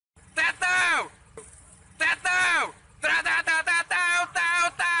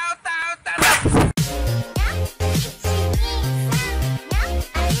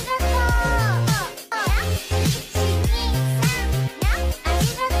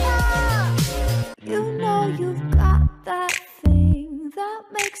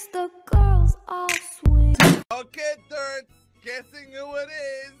Okay, third. Guessing who it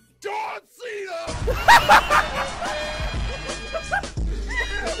is. John Cena!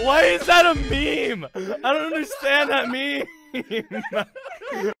 Why is that a meme? I don't understand that meme.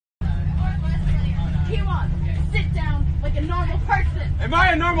 T1, sit down like a normal person. Am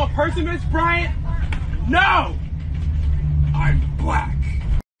I a normal person, Miss Bryant? No! I'm black.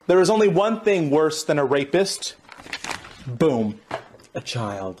 There is only one thing worse than a rapist. Boom. A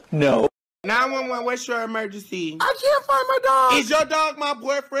child. No. 911, what's your emergency? I can't find my dog! Is your dog my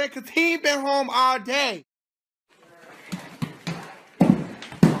boyfriend? Cause he ain't been home all day.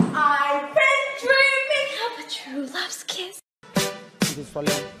 I've been dreaming of a true love's kiss.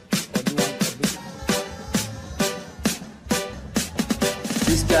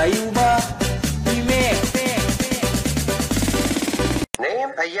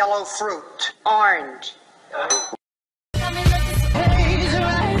 Name a yellow fruit. Orange.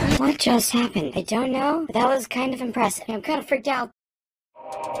 What just happened? I don't know, but that was kind of impressive. I'm kind of freaked out.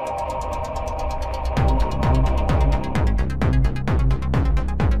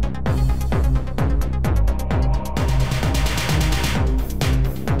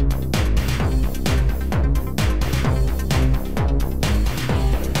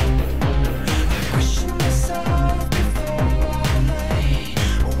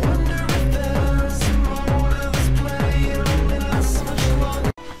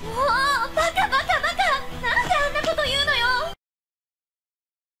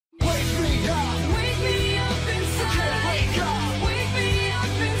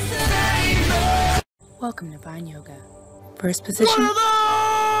 Welcome to Vine Yoga. First position.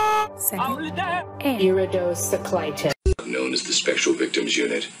 Second. And iridocyclitis. Known as the Spectral Victims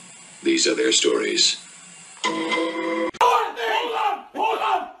Unit. These are their stories. Hold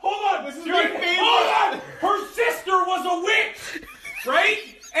on! This is my favorite. Hold on! Her sister was a witch, right?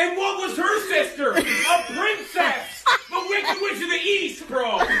 And what was her sister? A princess! The Wicked Witch of the East,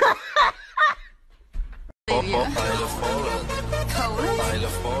 bro!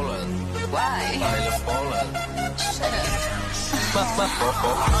 Why? I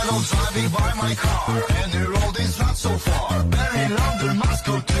don't drive by my car, and the road is not so far.